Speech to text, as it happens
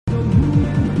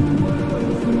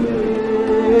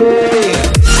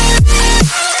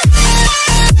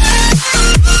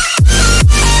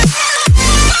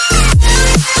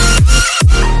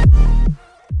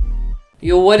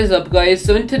What is up, guys?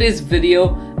 So in today's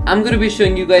video, I'm gonna be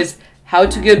showing you guys how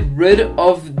to get rid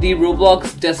of the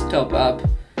Roblox desktop app.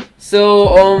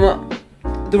 So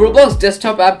the Roblox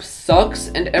desktop app sucks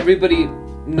and everybody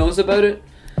knows about it.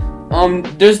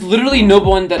 There's literally no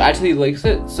one that actually likes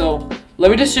it. So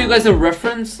let me just show you guys a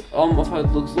reference of how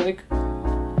it looks like.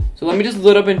 So let me just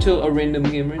load up into a random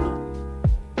game right now.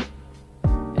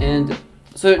 And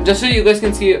so just so you guys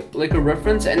can see like a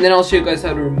reference, and then I'll show you guys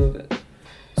how to remove it.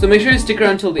 So make sure you stick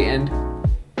around till the end.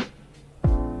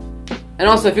 And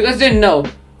also, if you guys didn't know,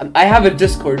 I have a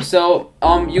Discord, so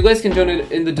you guys can join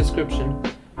it in the description.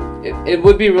 It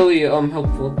would be really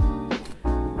helpful.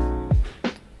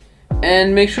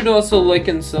 And make sure to also like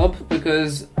and sub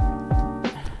because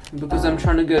I'm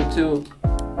trying to get to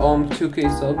 2K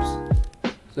subs.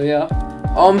 So yeah.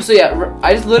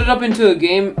 I just loaded up into a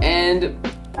game, and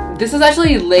this is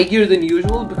actually laggier than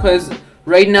usual because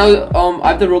right now I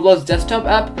have the Roblox desktop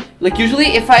app. Like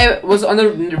usually if I was on the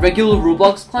regular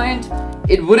Roblox client,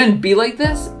 it wouldn't be like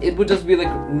this. It would just be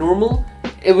like normal.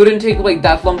 It wouldn't take like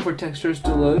that long for textures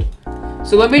to load.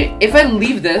 So if I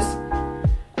leave this,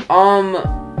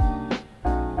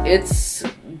 it's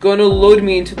gonna load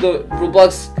me into the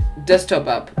Roblox desktop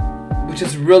app, which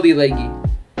is really laggy.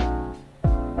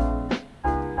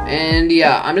 And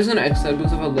yeah, I'm just gonna exit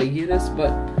because of how laggy it is,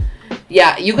 but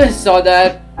yeah, you guys saw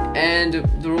that, and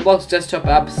the Roblox desktop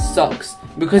app sucks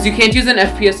because you can't use an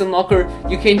FPS unlocker,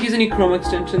 you can't use any Chrome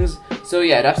extensions, so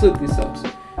yeah, it absolutely sucks.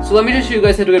 So let me just show you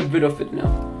guys how to get rid of it now.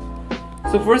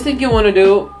 So first thing you want to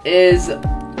do is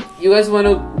you guys want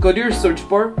to go to your search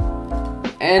bar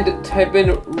and type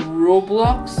in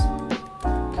Roblox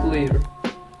Player.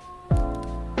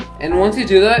 And once you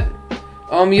do that,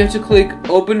 you have to click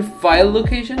Open File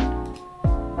Location.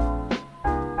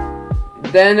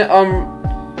 Then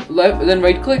then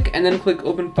right click and then click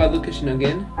Open File Location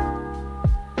again.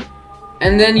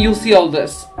 And then you'll see all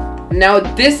this. Now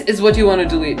this is what you want to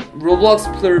delete, Roblox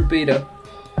Player Beta.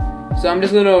 So I'm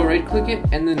just gonna right click it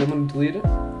and then I'm gonna delete it.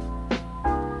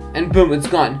 And boom, it's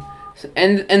gone.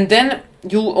 And then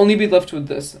you'll only be left with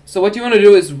this. So what you want to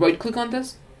do is right click on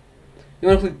this. You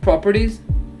want to click Properties.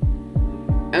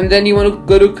 And then you want to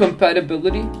go to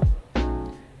Compatibility.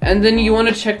 And then you want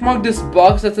to checkmark this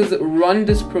box that says Run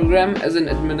this program as an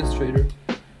administrator.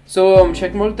 So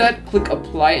checkmark that, click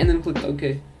Apply, and then click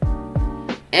OK.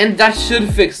 And that should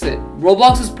fix it.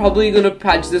 Roblox is probably going to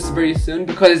patch this very soon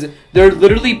because they're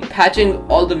literally patching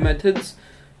all the methods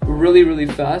really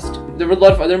fast. There were a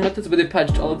lot of other methods, but they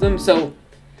patched all of them. So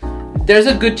there's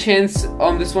a good chance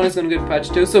this one is going to get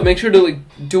patched too. So make sure to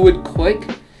do it quick.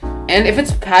 And if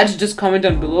it's patched, just comment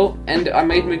down below and I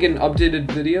might make an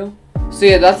updated video. So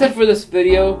yeah, that's it for this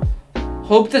video.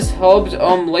 Hope this helped.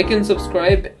 Like and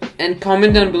subscribe and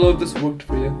comment down below if this worked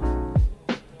for you.